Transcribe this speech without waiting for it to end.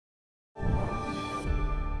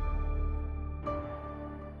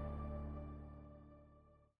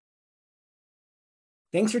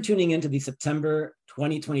Thanks for tuning in to the September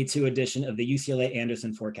 2022 edition of the UCLA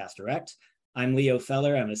Anderson Forecast Direct. I'm Leo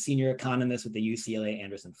Feller. I'm a senior economist with the UCLA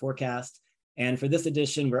Anderson Forecast. And for this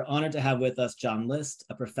edition, we're honored to have with us John List,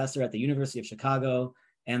 a professor at the University of Chicago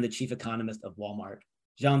and the chief economist of Walmart.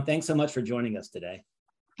 John, thanks so much for joining us today.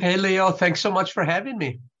 Hey, Leo, thanks so much for having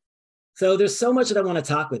me. So there's so much that I want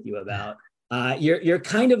to talk with you about. You're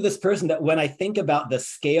kind of this person that when I think about the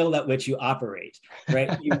scale at which you operate,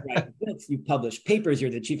 right? You write books, you publish papers,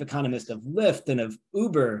 you're the chief economist of Lyft and of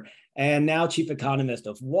Uber, and now chief economist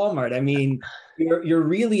of Walmart. I mean, you're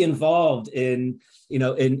really involved in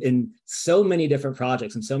so many different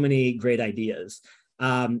projects and so many great ideas.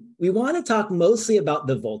 We want to talk mostly about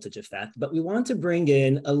the voltage effect, but we want to bring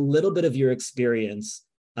in a little bit of your experience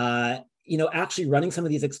actually running some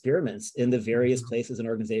of these experiments in the various places and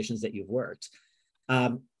organizations that you've worked.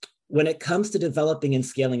 When it comes to developing and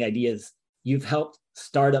scaling ideas, you've helped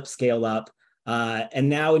startups scale up. And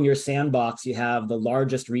now in your sandbox, you have the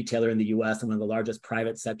largest retailer in the US and one of the largest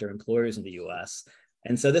private sector employers in the US.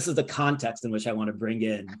 And so this is the context in which I want to bring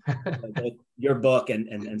in your book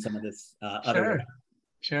and some of this other work.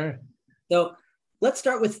 Sure. So let's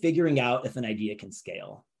start with figuring out if an idea can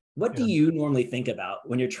scale. What do you normally think about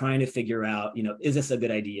when you're trying to figure out, is this a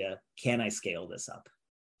good idea? Can I scale this up?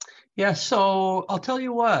 Yeah, so I'll tell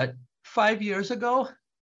you what, 5 years ago,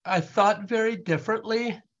 I thought very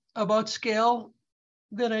differently about scale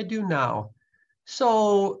than I do now.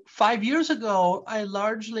 So 5 years ago, I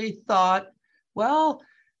largely thought, well,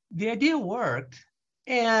 the idea worked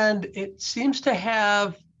and it seems to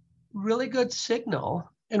have really good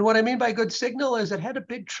signal. And what I mean by good signal is it had a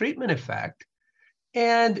big treatment effect.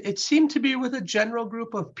 And it seemed to be with a general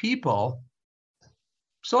group of people.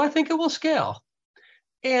 So I think it will scale.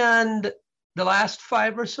 And the last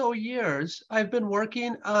 5 or so years, I've been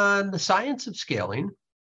working on the science of scaling.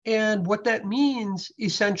 And what that means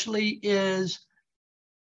essentially is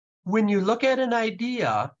when you look at an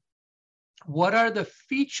idea, what are the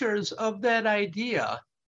features of that idea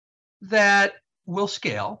that will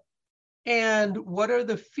scale? And what are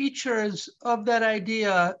the features of that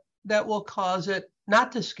idea that will cause it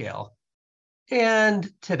not to scale? And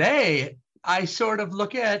today, I sort of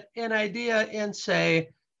look at an idea and say,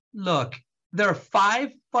 look, there are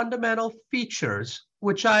 5 fundamental features,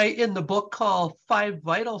 which I in the book call 5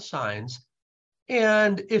 vital signs.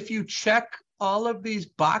 And if you check all of these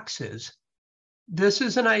boxes, this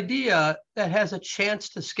is an idea that has a chance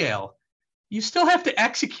to scale. You still have to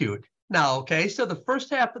execute now, okay? So the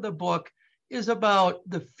first half of the book is about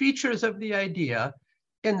the features of the idea.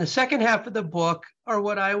 In the second half of the book are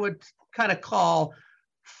what I would kind of call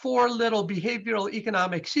 4 little behavioral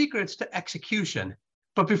economic secrets to execution.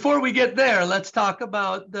 But before we get there, let's talk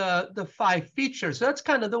about the 5 features. That's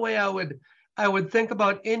kind of the way I would think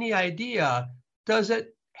about any idea. Does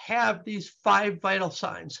it have these 5 vital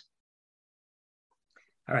signs?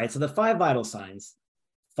 All right, so the 5 vital signs: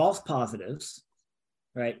 false positives,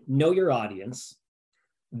 right? Know your audience,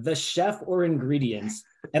 the chef or ingredients.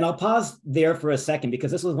 And I'll pause there for a second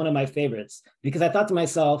because this was one of my favorites, because I thought to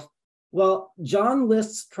myself, well, John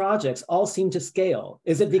List's projects all seem to scale.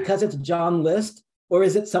 Is it because it's John List, or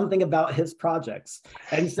is it something about his projects?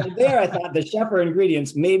 And so there I thought the chef or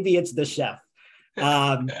ingredients, maybe it's the chef.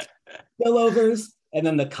 Spillovers, and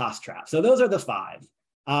then the cost trap. So those are the 5.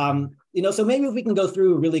 So maybe if we can go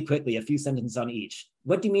through really quickly a few sentences on each.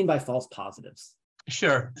 What do you mean by false positives?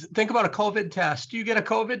 Sure. Think about a COVID test. You get a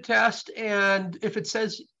COVID test, and if it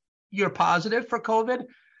says you're positive for COVID,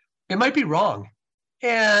 it might be wrong.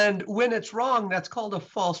 And when it's wrong, that's called a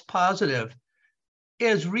false positive.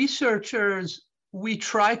 As researchers, we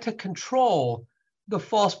try to control the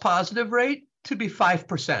false positive rate to be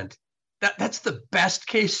 5%. That's the best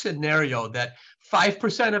case scenario, that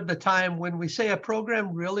 5% of the time when we say a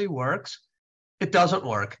program really works, it doesn't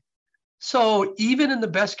work. So even in the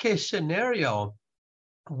best case scenario,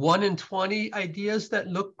 1 in 20 ideas that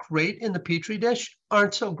look great in the Petri dish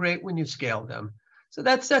aren't so great when you scale them. So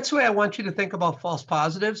that's the way I want you to think about false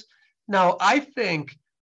positives. Now, I think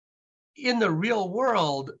in the real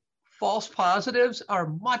world, false positives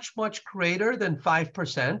are much, much greater than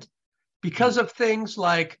 5% because of things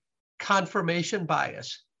like confirmation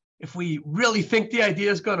bias. If we really think the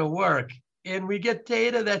idea is going to work and we get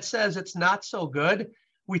data that says it's not so good,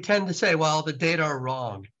 we tend to say, well, the data are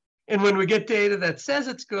wrong. And when we get data that says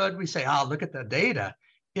it's good, we say, oh, look at the data.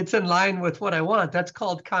 It's in line with what I want. That's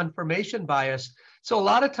called confirmation bias. So a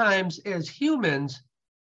lot of times as humans,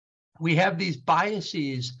 we have these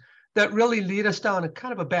biases that really lead us down a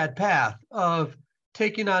kind of a bad path of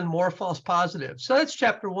taking on more false positives. So that's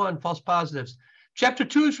chapter 1, false positives. Chapter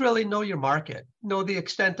 2 is really know your market, know the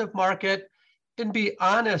extent of market. and be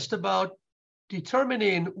honest about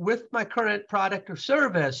determining with my current product or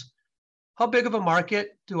service, how big of a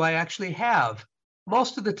market do I actually have?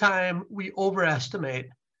 Most of the time, we overestimate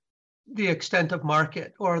the extent of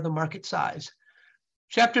market or the market size.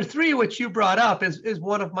 Chapter 3, which you brought up, is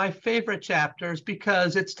one of my favorite chapters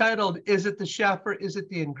because it's titled, Is it the Chef or Is it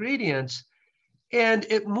the Ingredients? And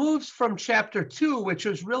it moves from chapter 2, which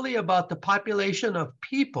is really about the population of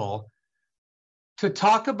people, to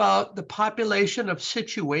talk about the population of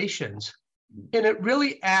situations. And it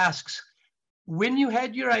really asks, when you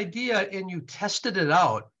had your idea and you tested it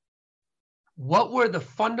out, what were the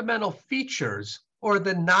fundamental features or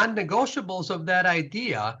the non-negotiables of that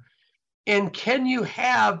idea? And can you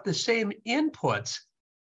have the same inputs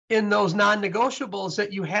in those non-negotiables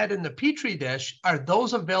that you had in the Petri dish? Are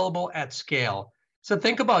those available at scale? So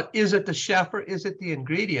think about, is it the chef or is it the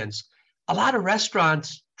ingredients? A lot of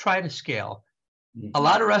restaurants try to scale. A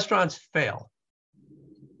lot of restaurants fail.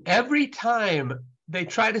 Every time they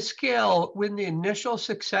try to scale, when the initial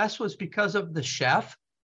success was because of the chef,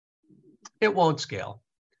 it won't scale.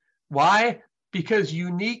 Why? Because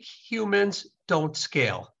unique humans don't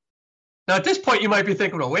scale. Now, at this point, you might be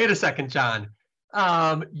thinking, well, wait a second, John.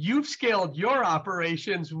 You've scaled your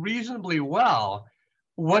operations reasonably well.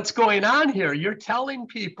 What's going on here? You're telling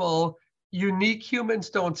people unique humans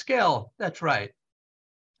don't scale. That's right.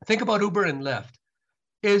 Think about Uber and Lyft.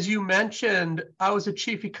 As you mentioned, I was a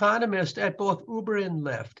chief economist at both Uber and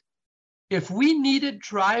Lyft. If we needed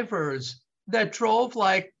drivers that drove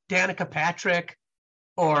like Danica Patrick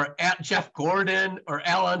or Jeff Gordon or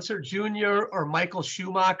Al Unser Jr. or Michael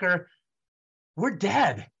Schumacher, we're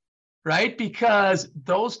dead, right? Because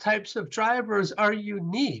those types of drivers are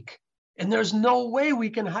unique and there's no way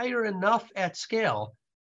we can hire enough at scale.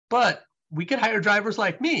 But we can hire drivers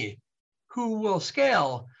like me who will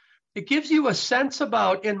scale. It gives you a sense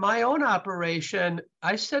about, in my own operation,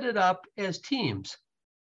 I set it up as teams.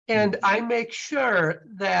 And I make sure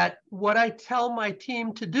that what I tell my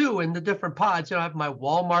team to do in the different pods, I have my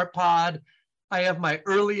Walmart pod, I have my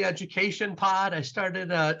early education pod. I started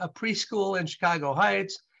a preschool in Chicago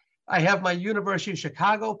Heights. I have my University of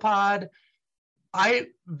Chicago pod. I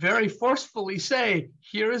very forcefully say,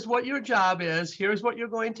 here is what your job is. Here's what you're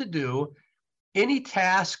going to do. Any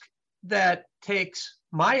task that takes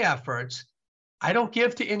my efforts, I don't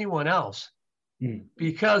give to anyone else.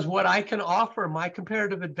 Because what I can offer, my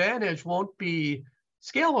comparative advantage, won't be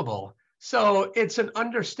scalable. So it's an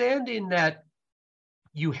understanding that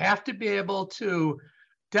you have to be able to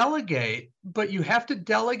delegate, but you have to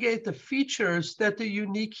delegate the features that the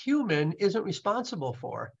unique human isn't responsible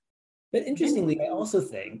for. But interestingly, I also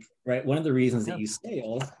think, right, one of the reasons that you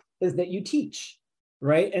scale is that you teach,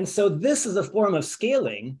 right? And so this is a form of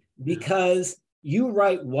scaling because you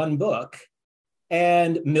write one book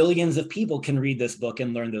and millions of people can read this book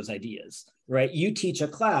and learn those ideas, right? You teach a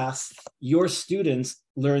class, your students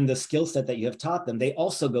learn the skill set that you have taught them. They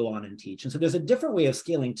also go on and teach. And so there's a different way of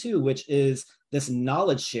scaling too, which is this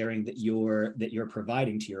knowledge sharing that you're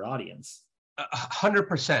providing to your audience.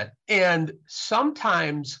 100%. And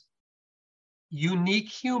sometimes unique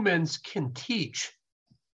humans can teach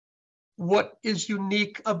what is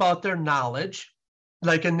unique about their knowledge.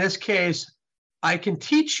 Like in this case, I can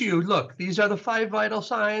teach you, look, these are the 5 vital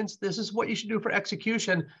signs. This is what you should do for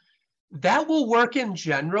execution. That will work in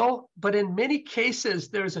general, but in many cases,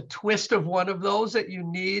 there's a twist of one of those that you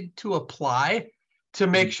need to apply to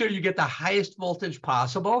make sure you get the highest voltage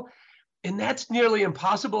possible. And that's nearly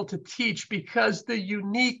impossible to teach because the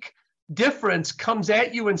unique difference comes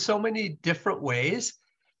at you in so many different ways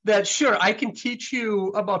that, sure, I can teach you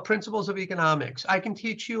about principles of economics. I can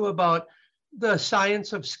teach you about the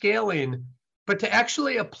science of scaling. But to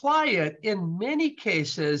actually apply it, in many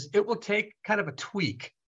cases, it will take kind of a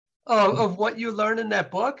tweak of what you learn in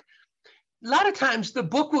that book. A lot of times, the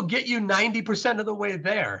book will get you 90% of the way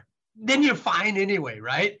there. Then you're fine anyway,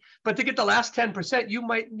 right? But to get the last 10%, you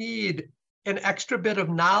might need an extra bit of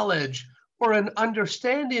knowledge or an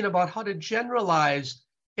understanding about how to generalize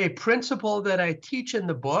a principle that I teach in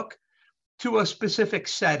the book to a specific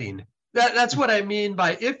setting. That's what I mean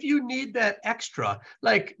by, if you need that extra,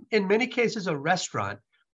 like in many cases, a restaurant,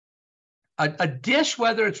 a dish,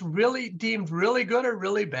 whether it's really deemed really good or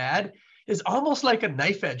really bad, is almost like a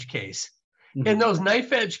knife edge case. In those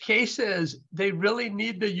knife edge cases, they really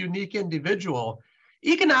need the unique individual.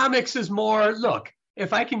 Economics is more, look,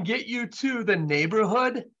 if I can get you to the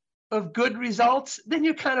neighborhood of good results, then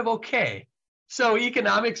you're kind of okay. So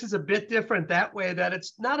economics is a bit different that way, that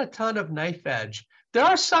it's not a ton of knife edge. There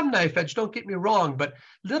are some knife edge, don't get me wrong, but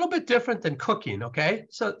a little bit different than cooking, okay?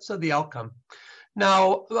 So the outcome.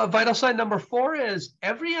 Now, vital sign number 4 is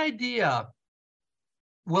every idea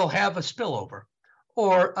will have a spillover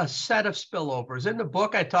or a set of spillovers. In the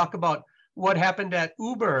book, I talk about what happened at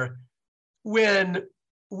Uber when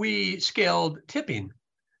we scaled tipping.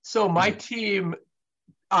 So my team,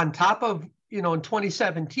 on top of, in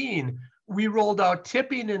 2017, we rolled out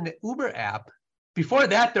tipping in the Uber app. Before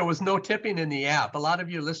that, there was no tipping in the app. A lot of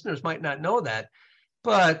your listeners might not know that,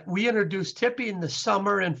 but we introduced tipping the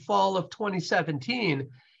summer and fall of 2017.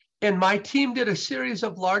 And my team did a series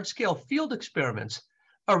of large-scale field experiments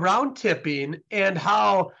around tipping and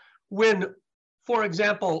how when, for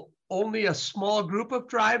example, only a small group of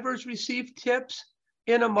drivers receive tips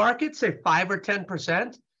in a market, say 5 or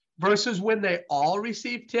 10%, versus when they all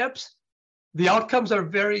receive tips, the outcomes are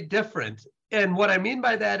very different. And what I mean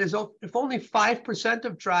by that is if only 5%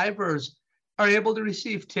 of drivers are able to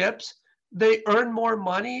receive tips, they earn more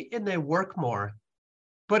money and they work more.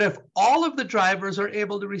 But if all of the drivers are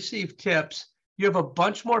able to receive tips, you have a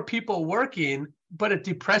bunch more people working, but it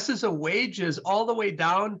depresses the wages all the way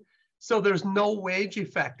down. So there's no wage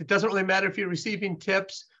effect. It doesn't really matter if you're receiving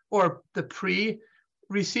tips or the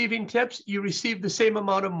pre-receiving tips, you receive the same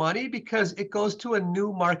amount of money because it goes to a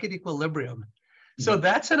new market equilibrium. So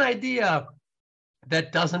that's an idea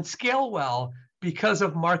that doesn't scale well because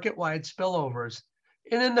of market-wide spillovers.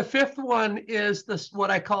 And then the fifth one is this,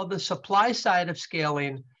 what I call the supply side of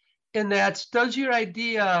scaling. And that's, does your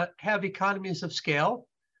idea have economies of scale,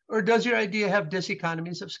 or does your idea have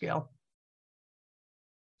diseconomies of scale?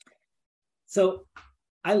 So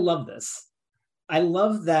I love this. I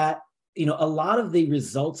love that, a lot of the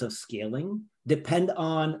results of scaling depend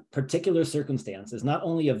on particular circumstances, not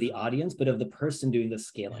only of the audience, but of the person doing the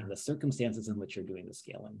scaling, the circumstances in which you're doing the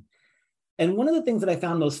scaling. And one of the things that I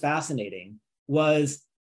found most fascinating was,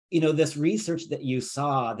 this research that you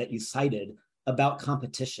cited about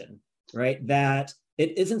competition, right? That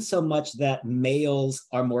it isn't so much that males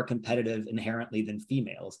are more competitive inherently than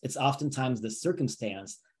females. It's oftentimes the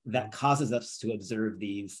circumstance that causes us to observe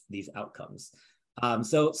these outcomes.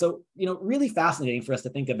 So really fascinating for us to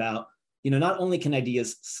think about, not only can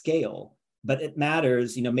ideas scale, but it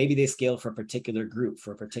matters, maybe they scale for a particular group,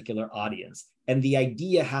 for a particular audience. And the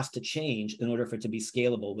idea has to change in order for it to be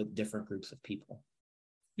scalable with different groups of people.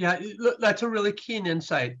 Yeah, that's a really keen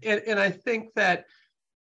insight. And I think that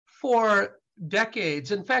for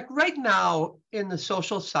decades, in fact, right now in the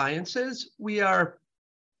social sciences, we are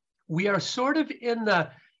sort of in the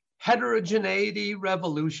heterogeneity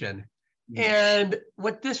revolution. And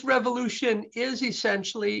what this revolution is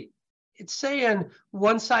essentially, it's saying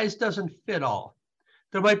one size doesn't fit all.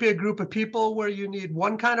 There might be a group of people where you need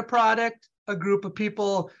one kind of product, a group of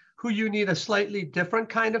people who you need a slightly different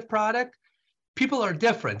kind of product. People are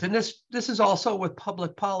different. And this is also with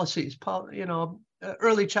public policies,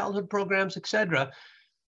 early childhood programs, et cetera.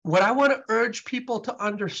 What I want to urge people to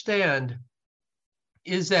understand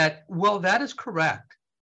is that, well, that is correct.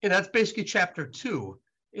 And that's basically chapter 2.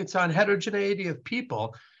 It's on heterogeneity of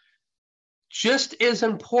people. Just as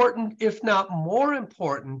important, if not more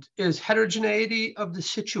important, is heterogeneity of the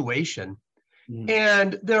situation.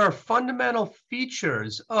 And there are fundamental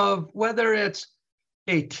features of whether it's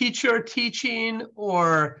a teacher teaching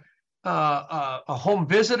or a home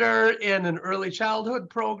visitor in an early childhood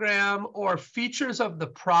program, or features of the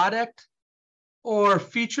product, or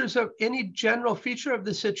features of any general feature of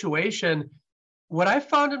the situation. What I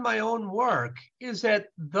found in my own work is that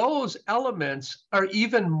those elements are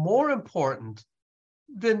even more important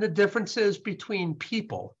than the differences between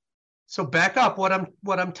people. So back up, what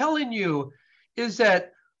I'm telling you is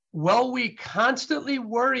that while we constantly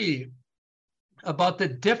worry about the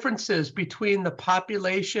differences between the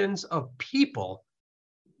populations of people,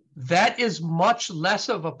 that is much less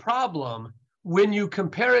of a problem when you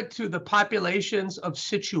compare it to the populations of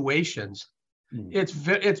situations.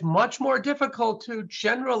 It's much more difficult to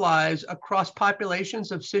generalize across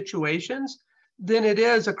populations of situations than it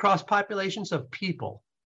is across populations of people.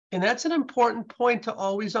 And that's an important point to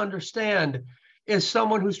always understand as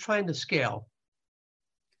someone who's trying to scale.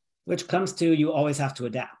 Which comes to, you always have to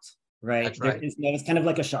adapt, right? That's right. It's kind of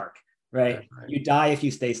like a shark, right? Right. You die if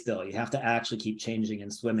you stay still. You have to actually keep changing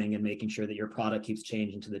and swimming and making sure that your product keeps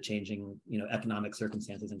changing to the changing, economic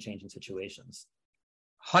circumstances and changing situations.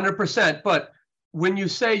 100%. But when you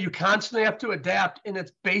say you constantly have to adapt and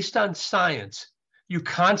it's based on science, you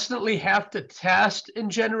constantly have to test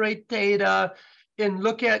and generate data and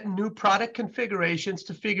look at new product configurations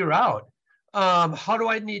to figure out how do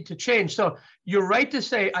I need to change. So you're right to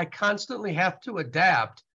say I constantly have to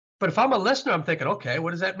adapt. But if I'm a listener, I'm thinking, okay,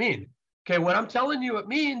 what does that mean? Okay, what I'm telling you it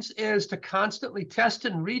means is to constantly test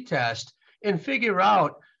and retest and figure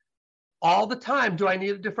out all the time, do I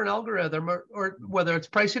need a different algorithm, or whether it's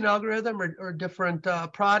pricing algorithm or different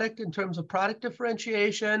product in terms of product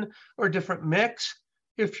differentiation or different mix?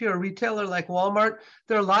 If you're a retailer like Walmart,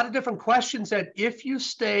 there are a lot of different questions that if you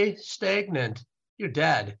stay stagnant, you're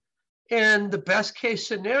dead. And the best case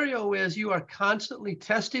scenario is you are constantly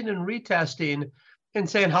testing and retesting and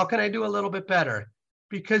saying, how can I do a little bit better?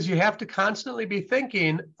 Because you have to constantly be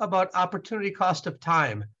thinking about opportunity cost of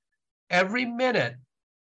time. Every minute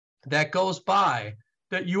that goes by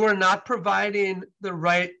that you are not providing the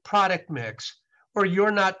right product mix or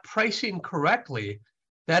you're not pricing correctly,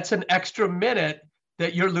 that's an extra minute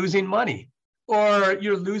that you're losing money or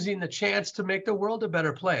you're losing the chance to make the world a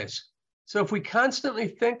better place. So if we constantly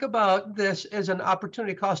think about this as an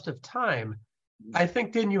opportunity cost of time, I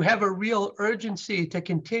think then you have a real urgency to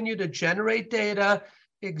continue to generate data,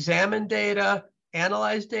 examine data,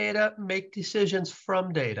 analyze data, make decisions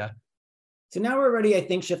from data. So now we're already, I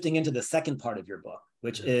think, shifting into the second part of your book,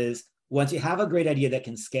 which is once you have a great idea that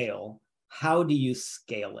can scale, how do you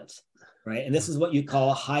scale it, right? And this is what you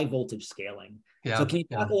call high voltage scaling. Yeah. So can you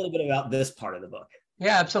talk a little bit about this part of the book?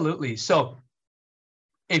 Yeah, absolutely. So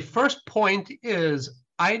a first point is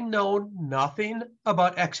I know nothing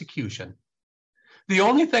about execution. The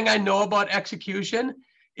only thing I know about execution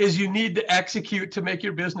is you need to execute to make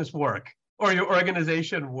your business work or your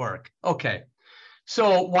organization work. Okay.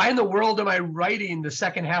 So why in the world am I writing the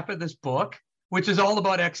second half of this book, which is all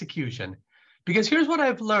about execution? Because here's what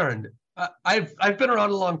I've learned. I've been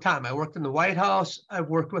around a long time. I worked in the White House. I've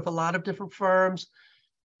worked with a lot of different firms.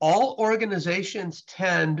 All organizations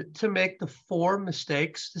tend to make the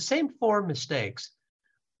same four mistakes.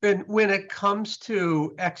 And when it comes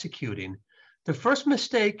to executing, the first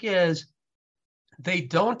mistake is they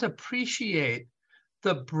don't appreciate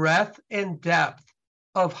the breadth and depth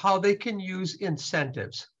of how they can use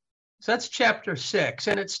incentives. So that's chapter 6.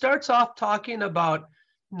 And it starts off talking about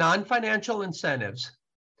non-financial incentives.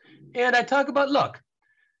 And I talk about, look,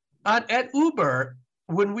 at Uber,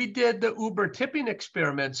 when we did the Uber tipping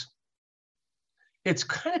experiments, it's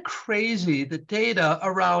kind of crazy, the data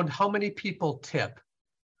around how many people tip.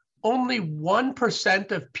 Only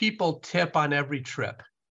 1% of people tip on every trip.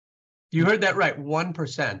 You heard that right,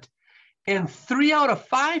 1%. And 3 out of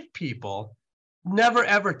 5 people never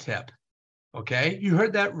ever tip. Okay, you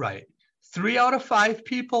heard that right. 3 out of 5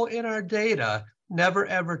 people in our data never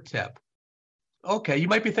ever tip. Okay, you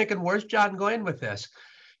might be thinking, where's John going with this?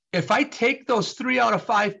 If I take those 3 out of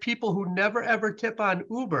 5 people who never ever tip on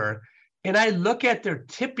Uber and I look at their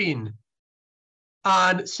tipping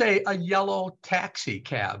on, say, a yellow taxi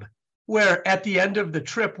cab, where at the end of the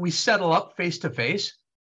trip we settle up face to face,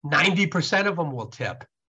 90% of them will tip.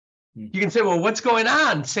 You can say, well, what's going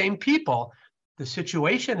on? Same people. The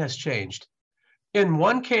situation has changed. In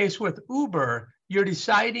one case with Uber, you're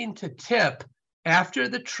deciding to tip after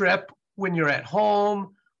the trip when you're at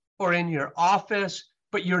home or in your office,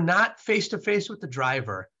 but you're not face-to-face with the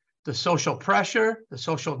driver. The social pressure, the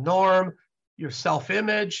social norm, your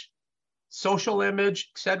self-image, social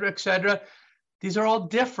image, et cetera, these are all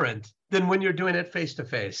different than when you're doing it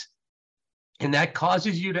face-to-face. And that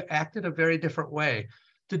causes you to act in a very different way.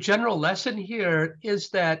 The general lesson here is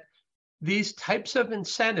that these types of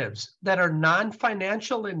incentives that are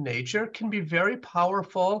non-financial in nature can be very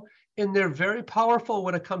powerful, and they're very powerful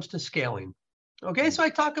when it comes to scaling. Okay, so I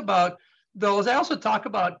talk about those. I also talk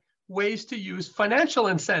about ways to use financial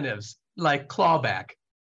incentives like clawback.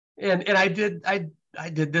 And I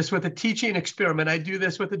did this with a teaching experiment. I do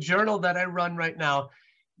this with a journal that I run right now.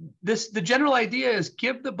 The general idea is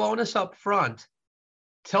give the bonus up front.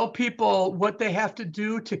 Tell people what they have to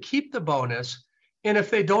do to keep the bonus. And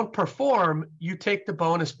if they don't perform, you take the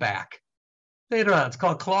bonus back. Later on, it's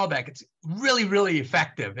called clawback. It's really, really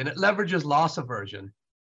effective, and it leverages loss aversion.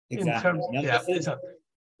 Exactly.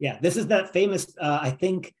 This is that famous, I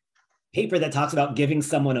think, paper that talks about giving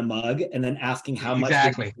someone a mug and then asking how much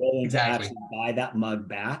they're willing to actually buy that mug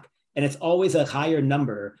back. And it's always a higher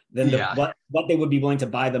number than what they would be willing to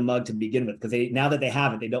buy the mug to begin with, because now that they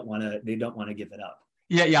have it, they don't want to give it up.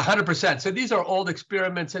 Yeah, 100%. So these are old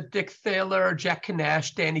experiments that Dick Thaler, Jack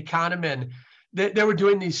Kanash, Danny Kahneman, they were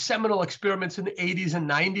doing these seminal experiments in the 80s and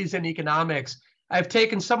 90s in economics. I've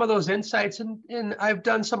taken some of those insights and I've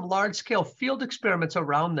done some large-scale field experiments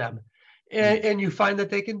around them. And you find that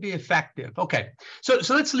they can be effective. Okay, so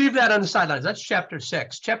let's leave that on the sidelines. That's chapter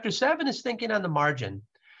 6. Chapter 7 is thinking on the margin.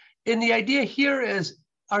 And the idea here is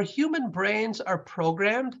our human brains are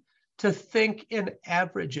programmed to think in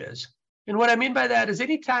averages. And what I mean by that is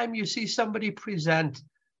anytime you see somebody present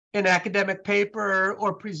an academic paper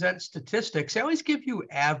or present statistics, they always give you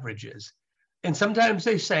averages. And sometimes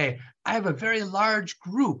they say, I have a very large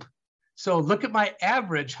group. So look at my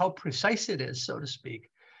average, how precise it is, so to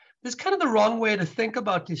speak. This is kind of the wrong way to think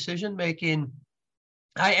about decision making.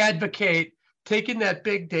 I advocate taking that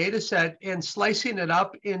big data set and slicing it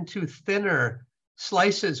up into thinner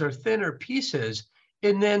slices or thinner pieces,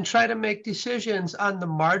 and then try to make decisions on the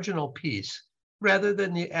marginal piece rather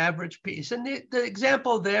than the average piece. And the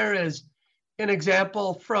example there is an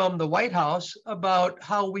example from the White House about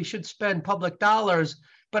how we should spend public dollars.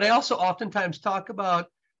 But I also oftentimes talk about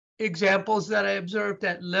examples that I observed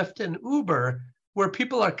at Lyft and Uber, where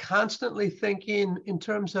people are constantly thinking in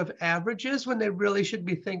terms of averages when they really should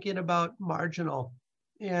be thinking about marginal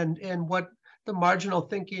and what the marginal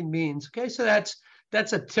thinking means. Okay, so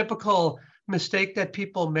that's a typical mistake that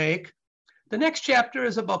people make. The next chapter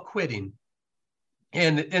is about quitting.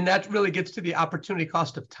 And that really gets to the opportunity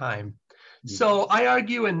cost of time. So I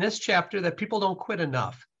argue in this chapter that people don't quit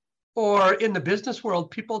enough, or in the business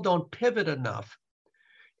world, people don't pivot enough.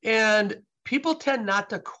 And people tend not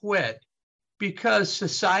to quit because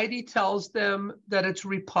society tells them that it's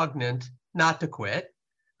repugnant not to quit,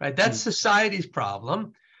 right? That's society's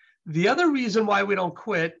problem. The other reason why we don't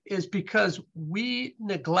quit is because we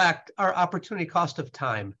neglect our opportunity cost of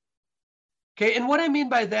time. Okay, and what I mean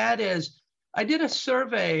by that is I did a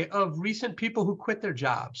survey of recent people who quit their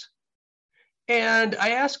jobs. And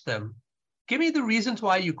I asked them, give me the reasons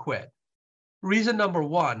why you quit. Reason number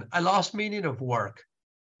one, I lost meaning of work.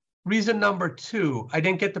 Reason number two, I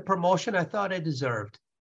didn't get the promotion I thought I deserved.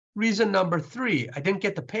 Reason number three, I didn't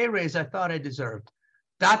get the pay raise I thought I deserved. ...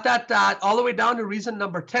 all the way down to reason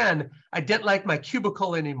number 10, I didn't like my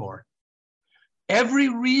cubicle anymore. Every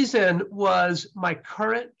reason was my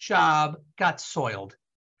current job got soiled.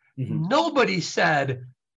 Nobody said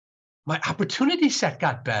my opportunity set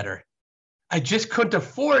got better. I just couldn't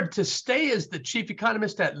afford to stay as the chief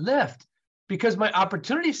economist at Lyft because my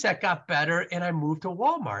opportunity set got better and I moved to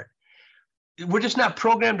Walmart. We're just not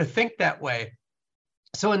programmed to think that way.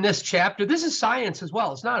 So in this chapter, this is science as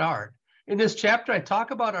well, it's not art. In this chapter, I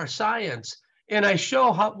talk about our science and I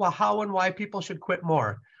show how and why people should quit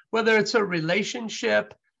more, whether it's a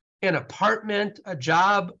relationship, an apartment, a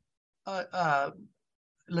job,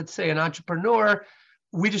 let's say an entrepreneur.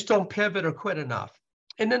 We just don't pivot or quit enough.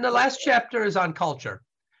 And then the last chapter is on culture.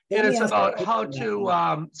 And it's about how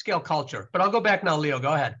to scale culture. But I'll go back now, Leo,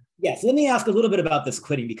 go ahead. Yes, let me ask a little bit about this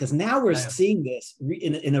quitting, because now we're seeing this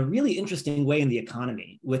in a really interesting way in the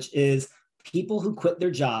economy, which is people who quit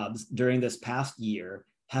their jobs during this past year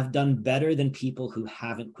have done better than people who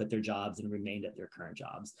haven't quit their jobs and remained at their current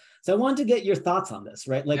jobs. So I wanted to get your thoughts on this,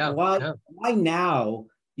 right? Like why now,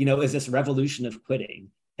 is this revolution of quitting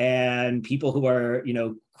and people who are,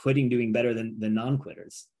 quitting doing better than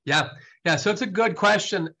non-quitters? Yeah. So it's a good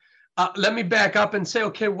question. Let me back up and say,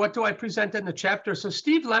 okay, what do I present in the chapter? So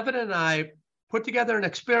Steve Levitt and I put together an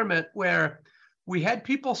experiment where we had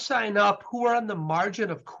people sign up who are on the margin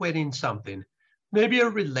of quitting something, maybe a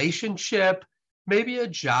relationship, maybe a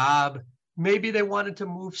job, maybe they wanted to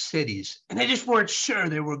move cities, and they just weren't sure.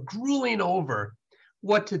 They were grueling over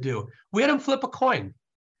what to do. We had them flip a coin.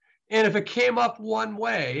 And if it came up one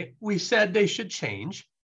way, we said they should change.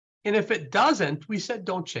 And if it doesn't, we said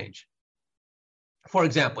don't change. For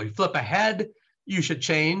example, you flip a head, you should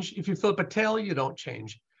change. If you flip a tail, you don't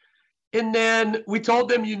change. And then we told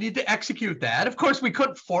them you need to execute that. Of course, we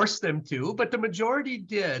couldn't force them to, but the majority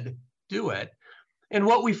did do it. And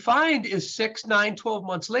what we find is 6, 9, 12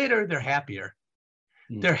 months later, they're happier.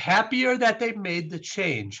 They're happier that they made the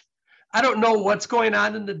change. I don't know what's going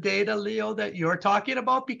on in the data, Leo, that you're talking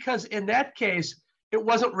about, because in that case, it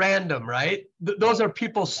wasn't random, right? Those are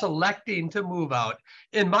people selecting to move out.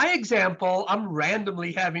 In my example, I'm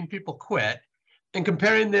randomly having people quit and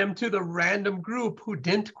comparing them to the random group who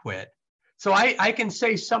didn't quit. So I can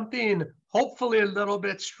say something hopefully a little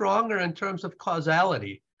bit stronger in terms of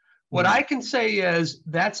causality. What I can say is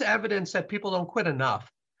that's evidence that people don't quit enough,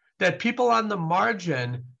 that people on the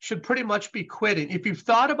margin should pretty much be quitting. If you've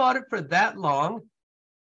thought about it for that long,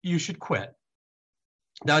 you should quit.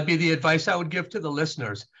 That would be the advice I would give to the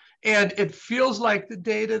listeners. And it feels like the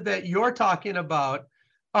data that you're talking about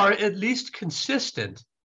are at least consistent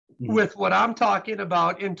with what I'm talking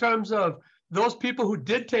about in terms of those people who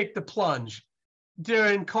did take the plunge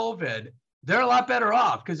during COVID. They're a lot better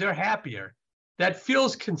off because they're happier. That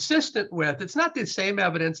feels consistent with, it's not the same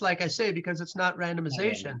evidence, like I say, because it's not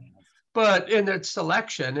randomization, but in its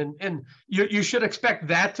selection. And you should expect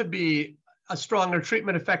that to be a stronger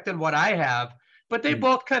treatment effect than what I have. But they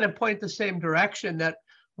both kind of point the same direction, that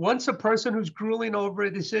once a person who's grueling over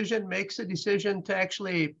a decision makes a decision to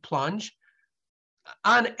actually plunge,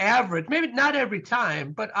 on average, maybe not every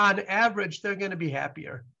time, but on average, they're going to be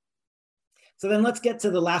happier. So then let's get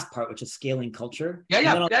to the last part, which is scaling culture.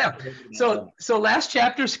 Yeah. So last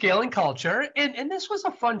chapter, scaling culture. And this was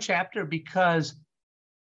a fun chapter because,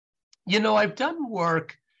 I've done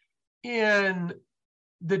work in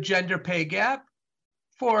the gender pay gap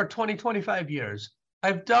for 25 years.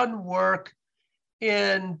 I've done work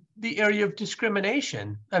in the area of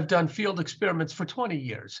discrimination. I've done field experiments for 20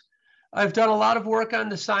 years. I've done a lot of work on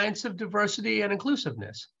the science of diversity and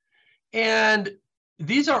inclusiveness. And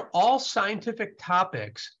these are all scientific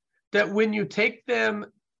topics that when you take them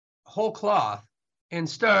whole cloth and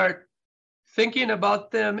start thinking about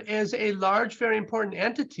them as a large, very important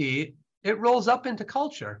entity, it rolls up into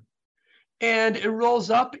culture. And it rolls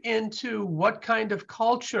up into what kind of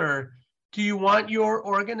culture do you want your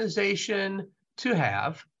organization to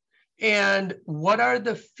have? And what are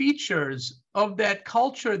the features of that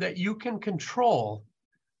culture that you can control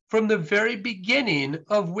from the very beginning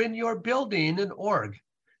of when you're building an org?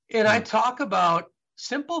 And I talk about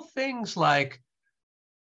simple things like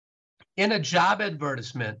in a job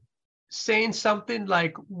advertisement, saying something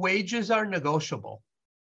like wages are negotiable.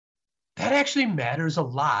 That actually matters a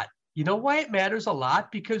lot. You know why it matters a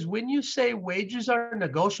lot? Because when you say wages are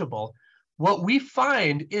negotiable, what we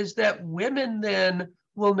find is that women then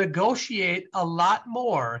will negotiate a lot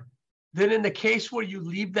more than in the case where you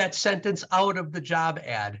leave that sentence out of the job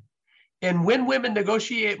ad. And when women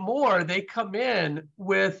negotiate more, they come in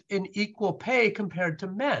with an equal pay compared to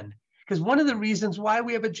men. Because one of the reasons why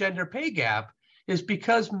we have a gender pay gap is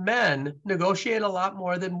because men negotiate a lot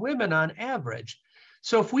more than women on average.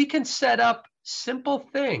 So if we can set up simple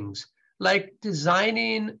things like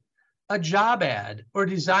designing a job ad or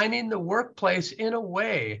designing the workplace in a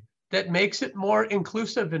way that makes it more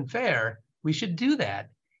inclusive and fair, we should do that.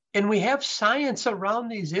 And we have science around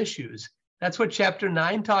these issues. That's what chapter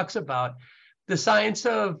 9 talks about. The science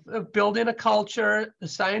of building a culture, the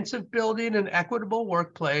science of building an equitable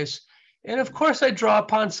workplace. And of course, I draw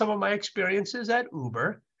upon some of my experiences at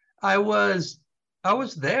Uber. I was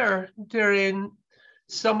there during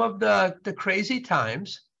some of the crazy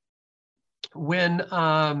times when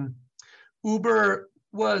Uber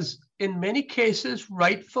was, in many cases,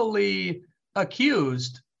 rightfully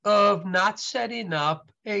accused of not setting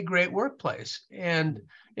up a great workplace and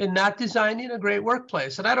not designing a great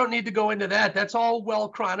workplace. And I don't need to go into that. That's all well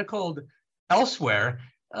chronicled elsewhere.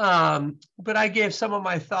 But I gave some of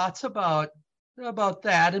my thoughts about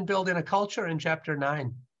that and building a culture in chapter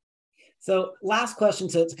 9. So last question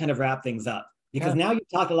to kind of wrap things up, because now you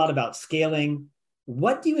talk a lot about scaling.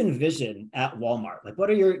 What do you envision at Walmart? Like, what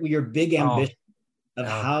are your big ambitions of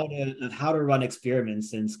how to run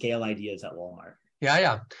experiments and scale ideas at Walmart?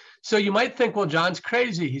 Yeah. So you might think, well, John's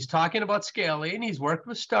crazy. He's talking about scaling. He's worked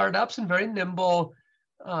with startups and very nimble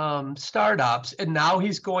startups. And now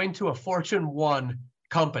he's going to a Fortune 1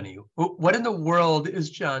 company. What in the world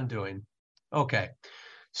is John doing? Okay.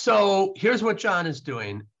 So here's what John is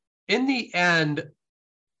doing. In the end,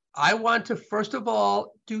 I want to, first of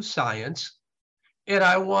all, do science. And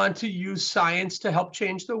I want to use science to help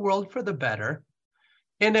change the world for the better.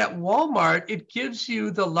 And at Walmart, it gives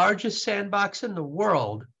you the largest sandbox in the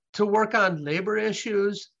world to work on labor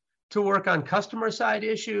issues, to work on customer side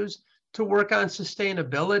issues, to work on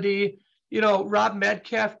sustainability. Rob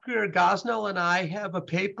Metcalf, Greer Gosnell, and I have a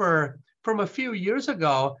paper from a few years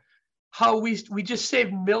ago, how we just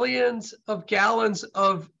saved millions of gallons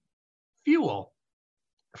of fuel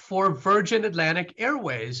for Virgin Atlantic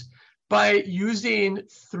Airways by using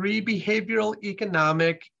 3 behavioral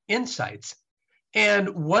economic insights. And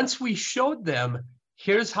once we showed them,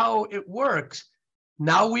 here's how it works,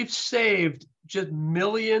 now we've saved just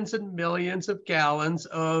millions and millions of gallons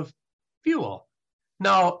of fuel.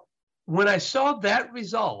 Now, when I saw that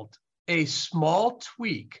result, a small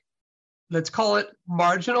tweak, let's call it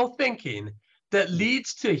marginal thinking, that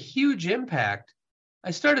leads to huge impact,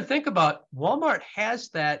 I started to think about Walmart has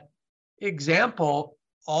that example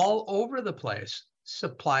all over the place.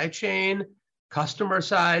 Supply chain, customer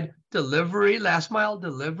side, delivery, last mile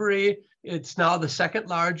delivery. It's now the second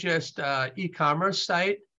largest e-commerce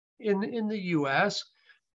site in the US.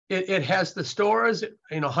 It has the stores,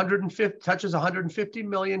 150, touches 150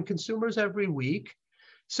 million consumers every week.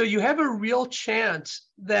 So you have a real chance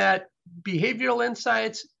that behavioral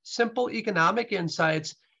insights, simple economic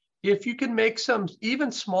insights, if you can make some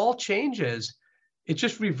even small changes, it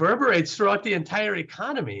just reverberates throughout the entire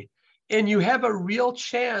economy. And you have a real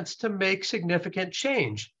chance to make significant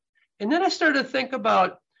change. And then I started to think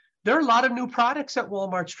about, there are a lot of new products that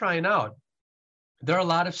Walmart's trying out. There are a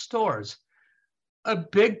lot of stores. A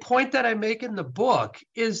big point that I make in the book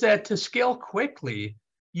is that to scale quickly,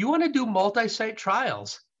 you want to do multi-site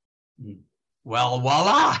trials. Well,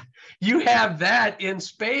 voila. You have that in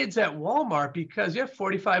spades at Walmart because you have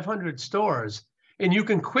 4,500 stores, and you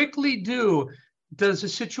can quickly do, does the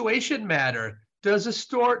situation matter? Does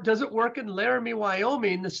it work in Laramie,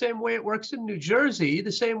 Wyoming, the same way it works in New Jersey,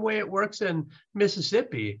 the same way it works in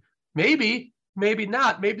Mississippi? Maybe, maybe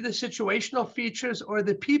not. Maybe the situational features or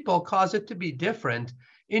the people cause it to be different.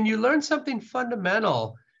 And you learn something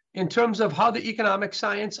fundamental in terms of how the economic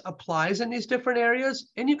science applies in these different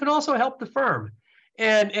areas. And you can also help the firm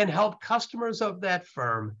and help customers of that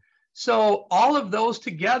firm. So all of those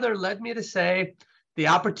together led me to say the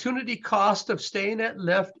opportunity cost of staying at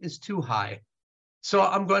Lyft is too high. So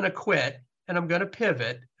I'm going to quit and I'm going to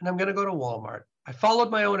pivot and I'm going to go to Walmart. I followed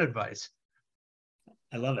my own advice.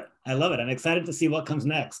 I love it. I love it. I'm excited to see what comes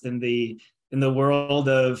next in the world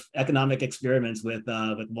of economic experiments with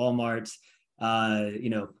Walmart's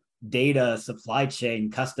data, supply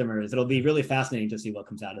chain, customers. It'll be really fascinating to see what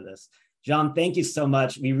comes out of this. John, thank you so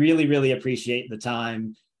much. We really, really appreciate the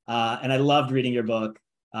time. And I loved reading your book.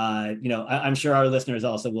 I'm sure our listeners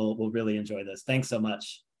also will really enjoy this. Thanks so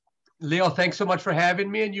much. Leo, thanks so much for having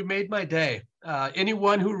me, and you made my day.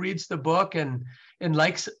 Anyone who reads the book and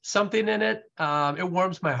likes something in it, it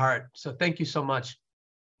warms my heart. So thank you so much.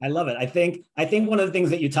 I love it. I think one of the things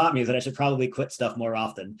that you taught me is that I should probably quit stuff more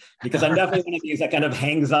often, because I'm definitely one of these that kind of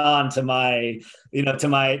hangs on to my,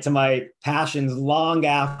 to my passions long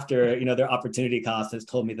after, their opportunity cost has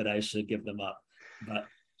told me that I should give them up. But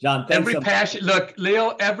John, thanks every passion, look,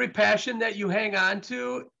 Leo, every passion that you hang on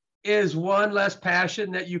to is one less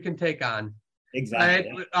passion that you can take on.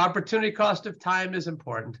 Exactly. Right? Opportunity cost of time is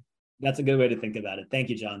important. That's a good way to think about it. Thank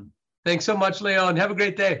you, John. Thanks so much, Leo, and have a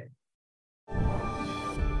great day.